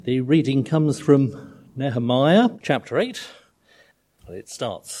The reading comes from Nehemiah, chapter 8. It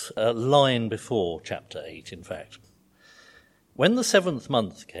starts a line before chapter 8, in fact. When the 7th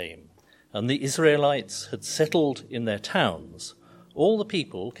month came, and the Israelites had settled in their towns, all the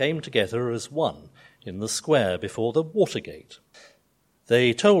people came together as one in the square before the water gate.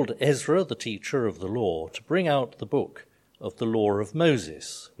 They told Ezra, the teacher of the law, to bring out the book of the law of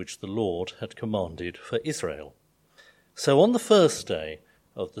Moses, which the Lord had commanded for Israel. So on the first day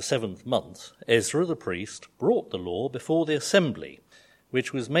of the 7th month, Ezra the priest brought the law before the assembly,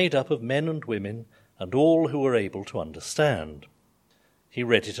 which was made up of men and women and all who were able to understand. He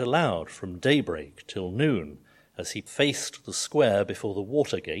read it aloud from daybreak till noon, as he faced the square before the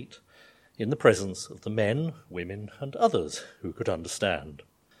water gate, in the presence of the men, women, and others who could understand.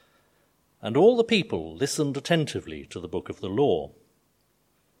 And all the people listened attentively to the book of the law.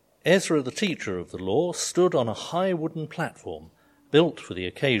 Ezra, the teacher of the law, stood on a high wooden platform built for the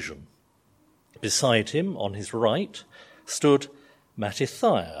occasion. Beside him, on his right, stood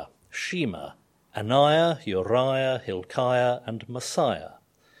Mattithiah, Shema, Ananiah, Uriah, Hilkiah, and Messiah.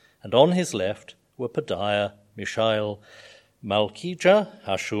 And on his left were Pedaiah, Mishael, Malchijah,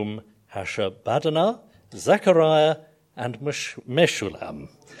 Hashum, Hashabaddanah, Zechariah, and Meshullam.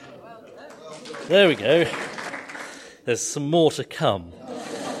 There we go. There's some more to come.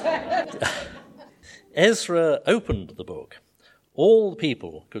 Ezra opened the book. All the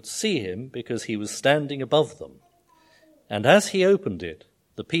people could see him because he was standing above them. And as he opened it,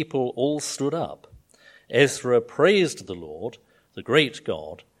 the people all stood up. Ezra praised the Lord, the great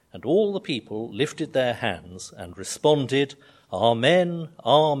God, and all the people lifted their hands and responded, Amen,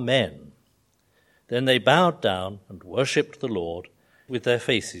 Amen. Then they bowed down and worshipped the Lord with their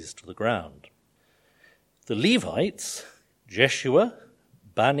faces to the ground. The Levites, Jeshua,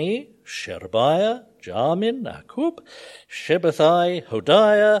 Bani, Sherebiah, Jamin, Akub, Shebethai,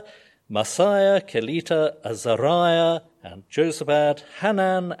 Hodiah, Messiah, Kelita, Azariah, and Josabad,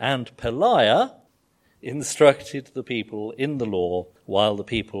 Hanan, and Peliah instructed the people in the law while the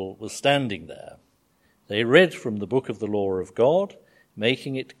people were standing there. They read from the book of the law of God,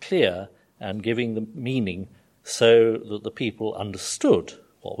 making it clear and giving the meaning so that the people understood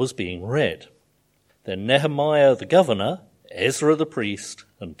what was being read. Then Nehemiah the governor, Ezra the priest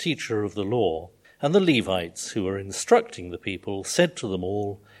and teacher of the law, and the Levites who were instructing the people said to them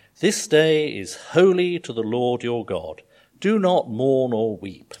all, This day is holy to the Lord your God. Do not mourn or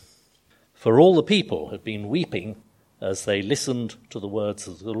weep. For all the people had been weeping as they listened to the words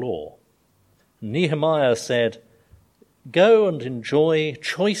of the law. Nehemiah said, Go and enjoy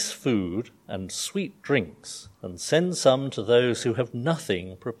choice food and sweet drinks, and send some to those who have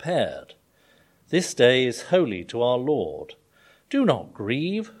nothing prepared. This day is holy to our Lord. Do not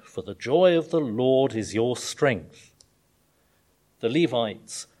grieve, for the joy of the Lord is your strength. The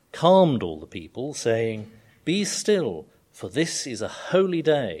Levites calmed all the people, saying, Be still, for this is a holy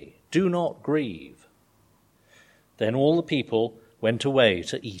day. Do not grieve. Then all the people went away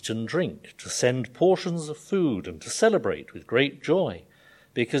to eat and drink, to send portions of food and to celebrate with great joy,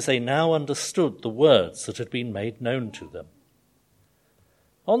 because they now understood the words that had been made known to them.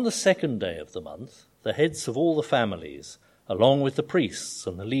 On the 2nd day of the month, the heads of all the families, along with the priests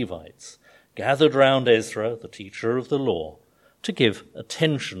and the Levites, gathered round Ezra, the teacher of the law, to give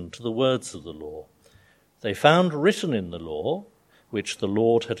attention to the words of the law. They found written in the law, which the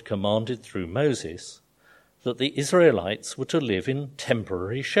Lord had commanded through Moses, that the Israelites were to live in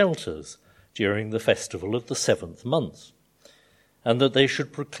temporary shelters during the festival of the 7th month, and that they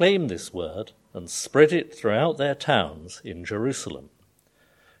should proclaim this word and spread it throughout their towns in Jerusalem.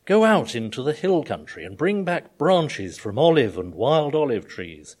 Go out into the hill country and bring back branches from olive and wild olive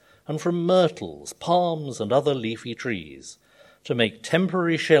trees, and from myrtles, palms, and other leafy trees, to make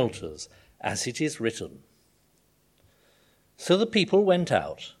temporary shelters, as it is written. So the people went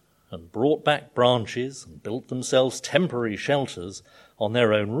out and brought back branches and built themselves temporary shelters on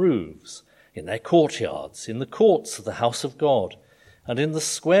their own roofs, in their courtyards, in the courts of the house of God, and in the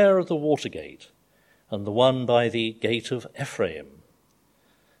square of the water gate, and the one by the gate of Ephraim.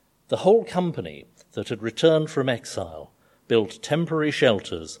 The whole company that had returned from exile built temporary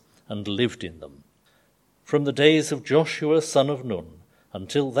shelters and lived in them. From the days of Joshua son of Nun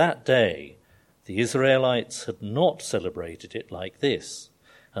until that day, the Israelites had not celebrated it like this,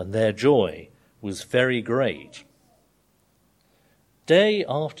 and their joy was very great. Day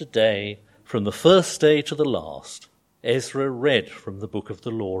after day, from the first day to the last, Ezra read from the book of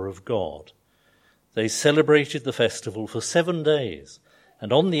the law of God. They celebrated the festival for 7 days,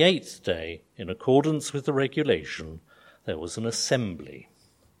 and on the 8th day, in accordance with the regulation, there was an assembly.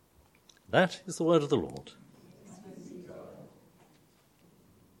 That is the word of the Lord.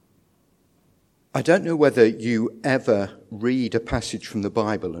 I don't know whether you ever read a passage from the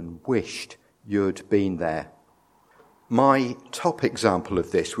Bible and wished you'd been there. My top example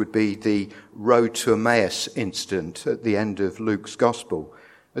of this would be the road to Emmaus incident at the end of Luke's Gospel.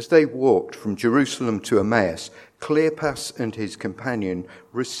 As they walked from Jerusalem to Emmaus, Cleopas and his companion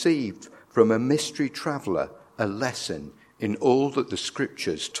received from a mystery traveller a lesson in all that the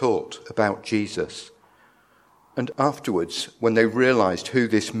Scriptures taught about Jesus. And afterwards, when they realised who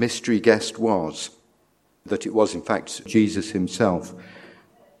this mystery guest was, that it was in fact Jesus himself,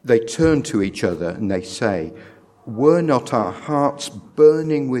 they turn to each other and they say, "Were not our hearts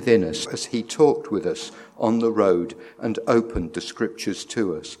burning within us as he talked with us on the road and opened the Scriptures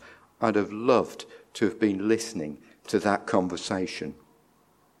to us?" I'd have loved to have been listening to that conversation.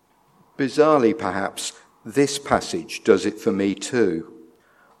 Bizarrely, perhaps, this passage does it for me too.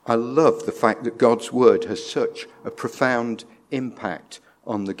 I love the fact that God's word has such a profound impact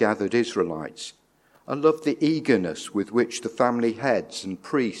on the gathered Israelites. I love the eagerness with which the family heads and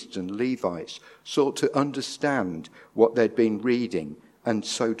priests and Levites sought to understand what they'd been reading and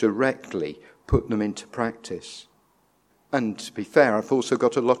so directly put them into practice. And to be fair, I've also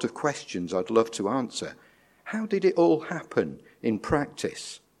got a lot of questions I'd love to answer. How did it all happen in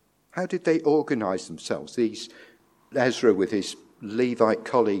practice? How did they organise themselves? Ezra with his Levite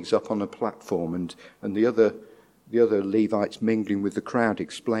colleagues up on a platform and the other Levites mingling with the crowd,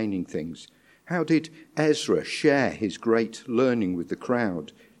 explaining things. How did Ezra share his great learning with the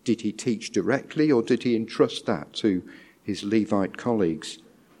crowd? Did he teach directly, or did he entrust that to his Levite colleagues?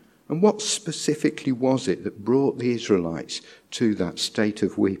 And what specifically was it that brought the Israelites to that state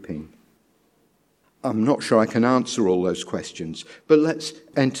of weeping? I'm not sure I can answer all those questions, but let's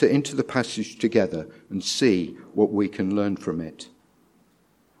enter into the passage together and see what we can learn from it.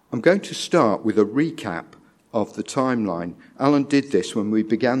 I'm going to start with a recap of the timeline. Alan did this when we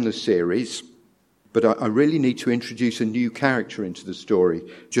began the series, but I really need to introduce a new character into the story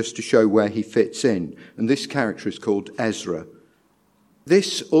just to show where he fits in. And this character is called Ezra.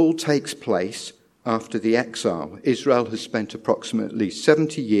 This all takes place after the exile. Israel has spent approximately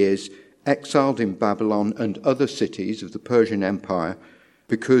 70 years exiled in Babylon and other cities of the Persian Empire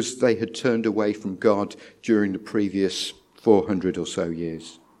because they had turned away from God during the previous 400 or so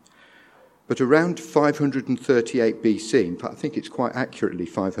years. But around 538 BC, in fact I think it's quite accurately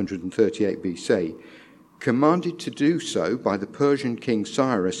 538 BC, commanded to do so by the Persian king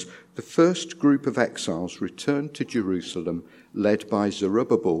Cyrus, the first group of exiles returned to Jerusalem led by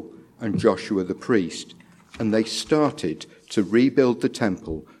Zerubbabel and Joshua the priest, and they started to rebuild the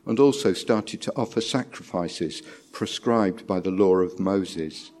temple and also started to offer sacrifices prescribed by the law of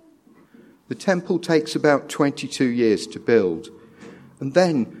Moses. The temple takes about 22 years to build, and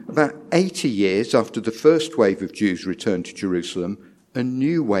then about 80 years after the first wave of Jews returned to Jerusalem, a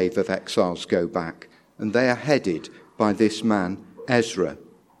new wave of exiles go back, and they are headed by this man, Ezra.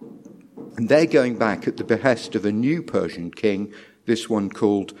 And they're going back at the behest of a new Persian king, this one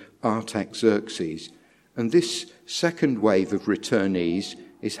called Artaxerxes. And this second wave of returnees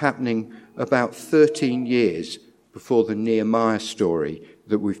is happening about 13 years before the Nehemiah story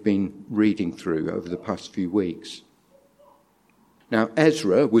that we've been reading through over the past few weeks. Now,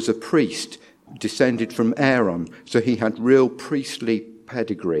 Ezra was a priest descended from Aaron, so he had real priestly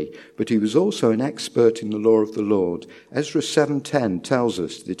pedigree, but he was also an expert in the law of the Lord. Ezra 7:10 tells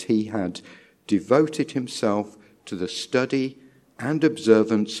us that he had devoted himself to the study and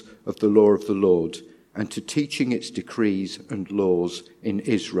observance of the law of the Lord and to teaching its decrees and laws in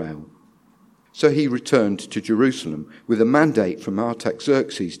Israel. So he returned to Jerusalem with a mandate from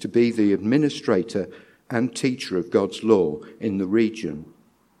Artaxerxes to be the administrator and teacher of God's law in the region.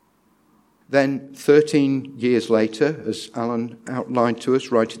 Then 13 years later, as Alan outlined to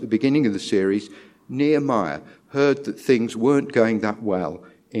us right at the beginning of the series, Nehemiah heard that things weren't going that well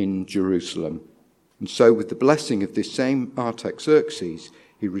in Jerusalem. And so with the blessing of this same Artaxerxes,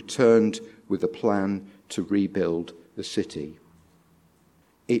 he returned with a plan to rebuild the city.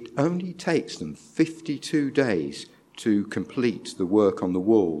 It only takes them 52 days to complete the work on the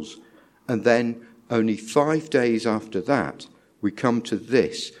walls, and then only 5 days after that, we come to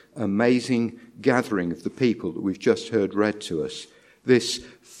this amazing gathering of the people that we've just heard read to us, this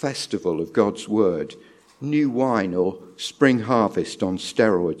festival of God's word, new wine or spring harvest on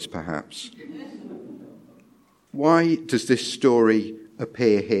steroids perhaps. Why does this story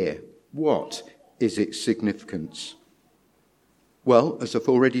appear here? What is its significance? Well, as I've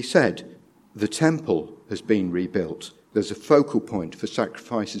already said, the temple has been rebuilt. There's a focal point for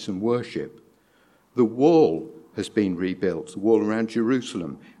sacrifices and worship. The wall has been rebuilt, the wall around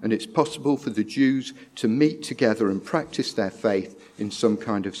Jerusalem, and it's possible for the Jews to meet together and practice their faith in some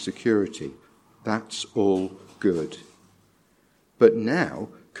kind of security. That's all good. But now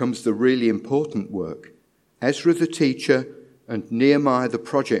comes the really important work. Ezra the teacher and Nehemiah the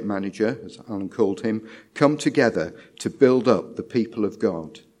project manager, as Alan called him, come together to build up the people of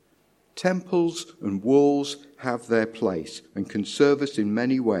God. Temples and walls have their place and can serve us in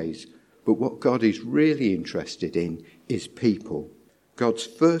many ways, but what God is really interested in is people. God's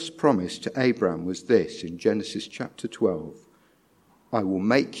first promise to Abraham was this in Genesis chapter 12. I will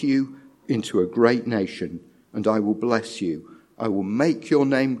make you into a great nation, and I will bless you. I will make your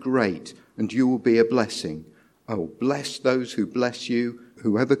name great, and you will be a blessing. I will bless those who bless you.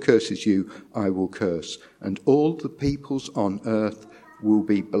 Whoever curses you, I will curse. And all the peoples on earth will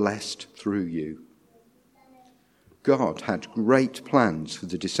be blessed through you. God had great plans for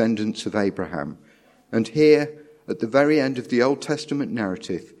the descendants of Abraham. And here, at the very end of the Old Testament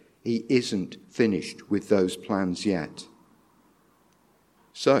narrative, he isn't finished with those plans yet.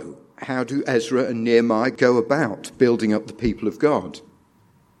 So, how do Ezra and Nehemiah go about building up the people of God?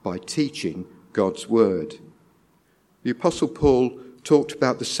 By teaching God's word. The Apostle Paul talked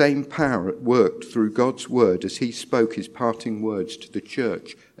about the same power at work through God's word as he spoke his parting words to the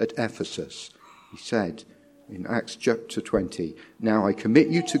church at Ephesus. He said in Acts chapter 20, "Now I commit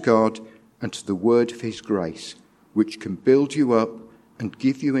you to God and to the word of his grace, which can build you up and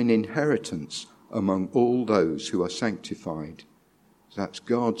give you an inheritance among all those who are sanctified." That's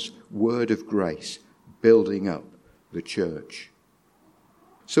God's word of grace building up the church.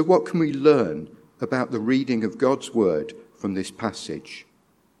 So what can we learn about the reading of God's word from this passage?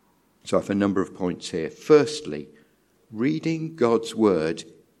 So I have a number of points here. Firstly, reading God's word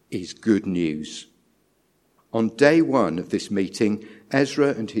is good news. On day one of this meeting, Ezra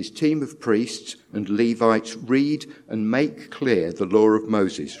and his team of priests and Levites read and make clear the law of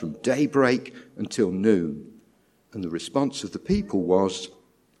Moses from daybreak until noon. And the response of the people was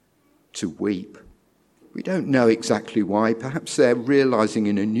to weep. We don't know exactly why. Perhaps they're realizing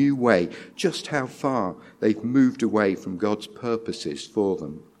in a new way just how far they've moved away from God's purposes for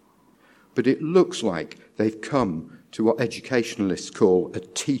them. But it looks like they've come to what educationalists call a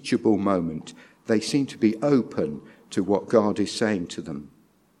teachable moment. They seem to be open to what God is saying to them.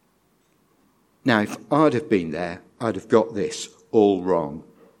 Now, if I'd have been there, I'd have got this all wrong.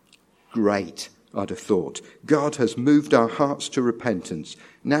 Great, I'd have thought. God has moved our hearts to repentance.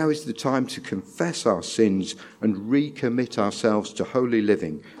 Now is the time to confess our sins and recommit ourselves to holy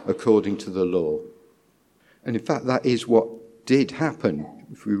living according to the law. And in fact, that is what did happen.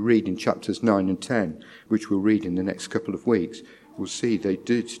 If we read in chapters 9 and 10, which we'll read in the next couple of weeks, we'll see they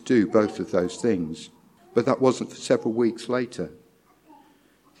did do both of those things. But that wasn't for several weeks later.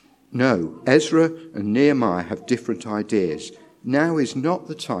 No, Ezra and Nehemiah have different ideas. Now is not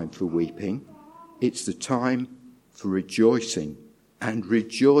the time for weeping. It's the time for rejoicing. And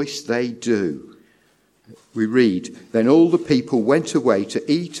rejoice they do. We read, "Then all the people went away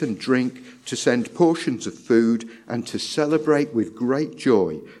to eat and drink, to send portions of food, and to celebrate with great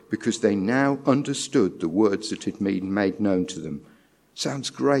joy, because they now understood the words that had been made known to them." Sounds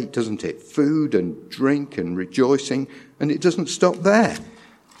great, doesn't it? Food and drink and rejoicing. And it doesn't stop there.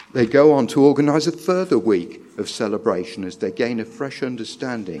 They go on to organise a further week of celebration as they gain a fresh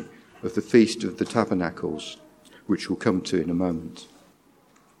understanding of the Feast of the Tabernacles, which we'll come to in a moment.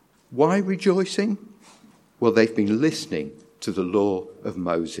 Why rejoicing? Well, they've been listening to the law of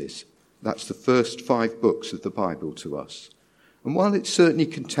Moses. That's the first 5 books of the Bible to us. And while it certainly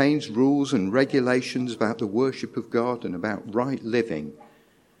contains rules and regulations about the worship of God and about right living,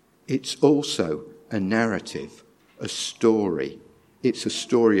 it's also a narrative, a story. It's a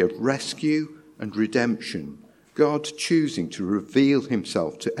story of rescue and redemption. God choosing to reveal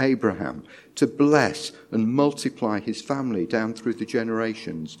himself to Abraham, to bless and multiply his family down through the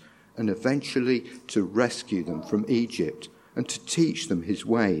generations, and eventually to rescue them from Egypt and to teach them his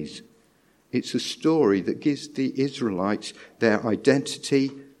ways. It's a story that gives the Israelites their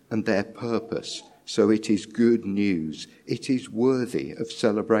identity and their purpose. So it is good news. It is worthy of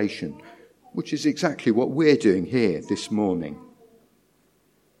celebration, which is exactly what we're doing here this morning.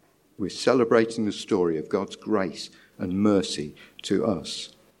 We're celebrating the story of God's grace and mercy to us.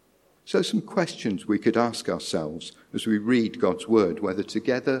 So some questions we could ask ourselves as we read God's word, whether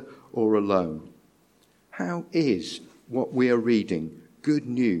together or alone. How is what we are reading good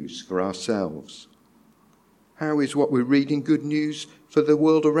news for ourselves? How is what we're reading good news for the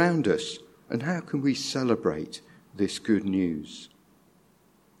world around us? And how can we celebrate this good news?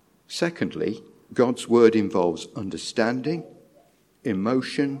 Secondly, God's word involves understanding,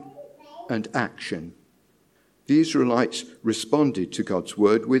 emotion, and action. The Israelites responded to God's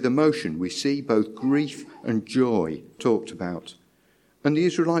word with emotion. We see both grief and joy talked about. And the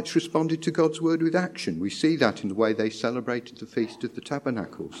Israelites responded to God's word with action. We see that in the way they celebrated the Feast of the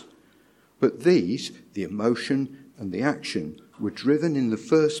Tabernacles. But these, the emotion and the action, were driven in the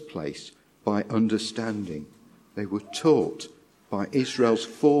first place by understanding. They were taught by Israel's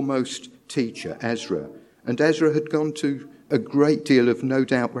foremost teacher, Ezra. And Ezra had gone to a great deal of, no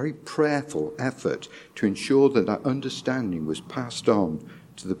doubt, very prayerful effort to ensure that that understanding was passed on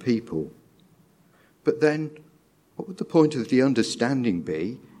to the people. But then, what would the point of the understanding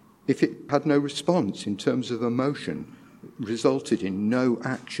be if it had no response in terms of emotion, resulted in no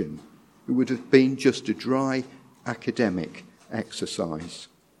action? It would have been just a dry academic exercise.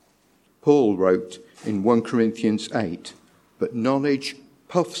 Paul wrote in 1 Corinthians 8, "But knowledge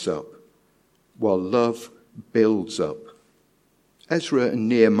puffs up, while love builds up." Ezra and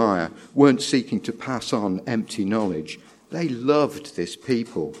Nehemiah weren't seeking to pass on empty knowledge. They loved this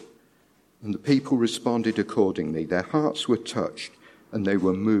people, and the people responded accordingly. Their hearts were touched, and they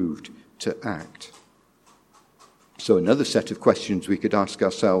were moved to act. So another set of questions we could ask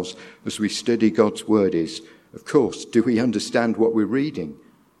ourselves as we study God's word is, of course, do we understand what we're reading?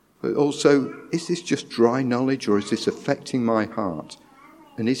 But also, is this just dry knowledge, or is this affecting my heart?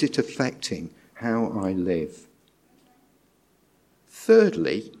 And is it affecting how I live?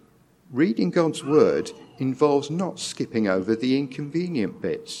 Thirdly, reading God's word involves not skipping over the inconvenient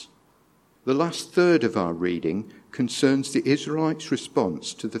bits. The last third of our reading concerns the Israelites'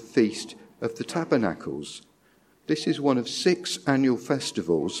 response to the Feast of the Tabernacles. This is one of 6 annual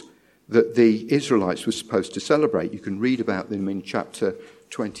festivals that the Israelites were supposed to celebrate. You can read about them in chapter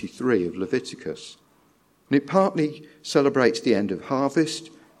 23 of Leviticus. And it partly celebrates the end of harvest,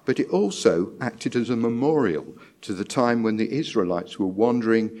 but it also acted as a memorial to the time when the Israelites were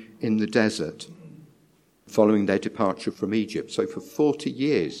wandering in the desert following their departure from Egypt. So for 40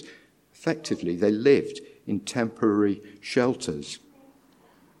 years, effectively, they lived in temporary shelters.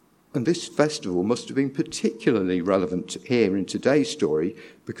 And this festival must have been particularly relevant here in today's story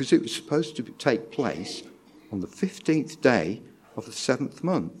because it was supposed to take place on the 15th day of the 7th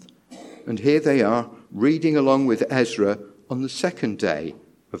month. And here they are reading along with Ezra on the 2nd day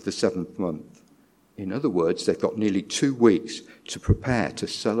of the 7th month. In other words, they've got nearly 2 weeks to prepare to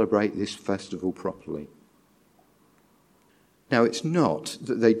celebrate this festival properly. Now, it's not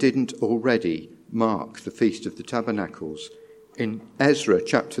that they didn't already mark the Feast of the Tabernacles. In Ezra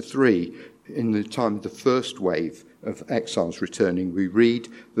chapter 3, in the time of the first wave of exiles returning, we read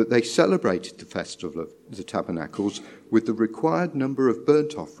that they celebrated the Festival of the Tabernacles with the required number of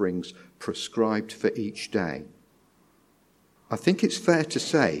burnt offerings prescribed for each day. I think it's fair to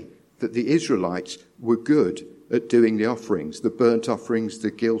say that the Israelites were good at doing the offerings, the burnt offerings,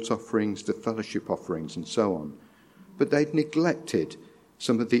 the guilt offerings, the fellowship offerings, and so on. But they'd neglected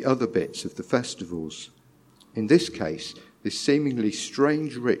some of the other bits of the festivals. In this case, this seemingly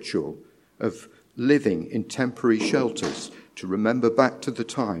strange ritual of living in temporary shelters to remember back to the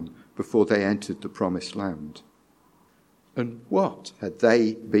time before they entered the promised land. And what had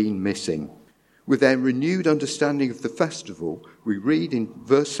they been missing? With their renewed understanding of the festival, we read in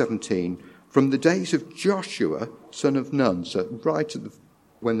verse 17, from the days of Joshua, son of Nun, so right at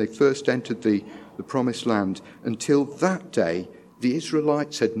when they first entered the promised land, until that day, the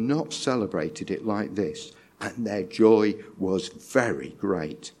Israelites had not celebrated it like this, and their joy was very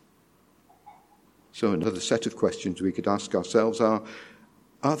great. So another set of questions we could ask ourselves are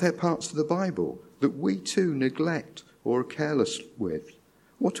there parts of the Bible that we too neglect or are careless with?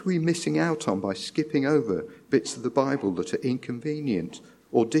 What are we missing out on by skipping over bits of the Bible that are inconvenient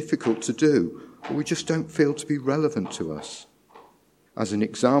or difficult to do, or we just don't feel to be relevant to us? As an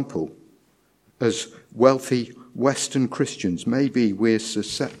example, as wealthy Western Christians, maybe we're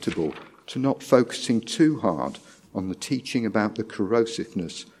susceptible to not focusing too hard on the teaching about the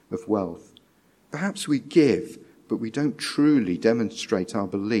corrosiveness of wealth. Perhaps we give, but we don't truly demonstrate our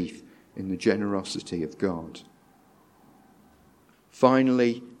belief in the generosity of God.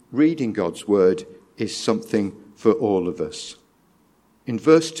 Finally, reading God's word is something for all of us. In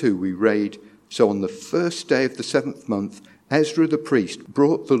verse 2 we read, so on the first day of the 7th month, Ezra the priest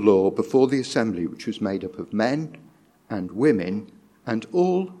brought the law before the assembly, which was made up of men and women and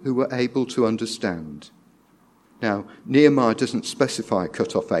all who were able to understand. Now, Nehemiah doesn't specify a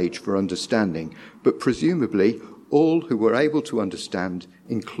cut-off age for understanding, but presumably all who were able to understand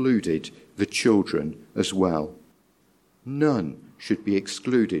included the children as well. None should be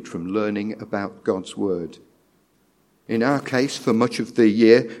excluded from learning about God's word. In our case, for much of the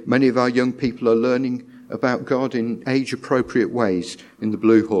year, many of our young people are learning about God in age-appropriate ways in the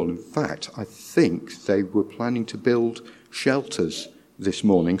Blue Hall. In fact, I think they were planning to build shelters this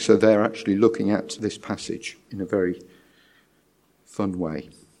morning, so they're actually looking at this passage in a very fun way.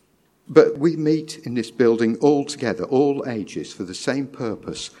 But we meet in this building all together, all ages, for the same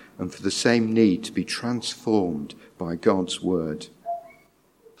purpose and for the same need to be transformed by God's word.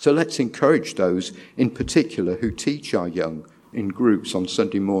 So let's encourage those in particular who teach our young in groups on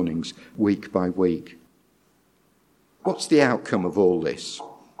Sunday mornings, week by week. What's the outcome of all this?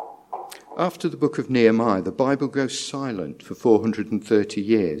 After the book of Nehemiah, the Bible goes silent for 430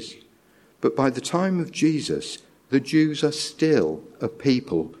 years. But by the time of Jesus, the Jews are still a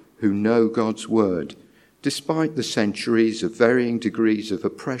people who know God's word, despite the centuries of varying degrees of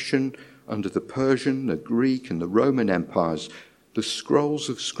oppression under the Persian, the Greek, and the Roman empires. The scrolls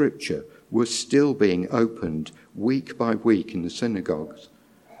of Scripture were still being opened week by week in the synagogues.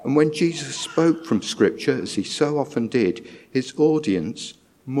 And when Jesus spoke from Scripture, as he so often did, his audience,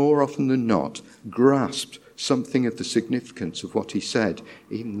 more often than not, grasped something of the significance of what he said,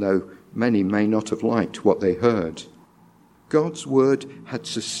 even though many may not have liked what they heard. God's word had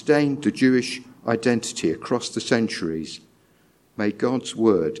sustained the Jewish identity across the centuries. May God's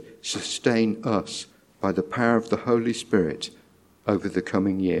word sustain us by the power of the Holy Spirit over the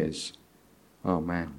coming years. Amen.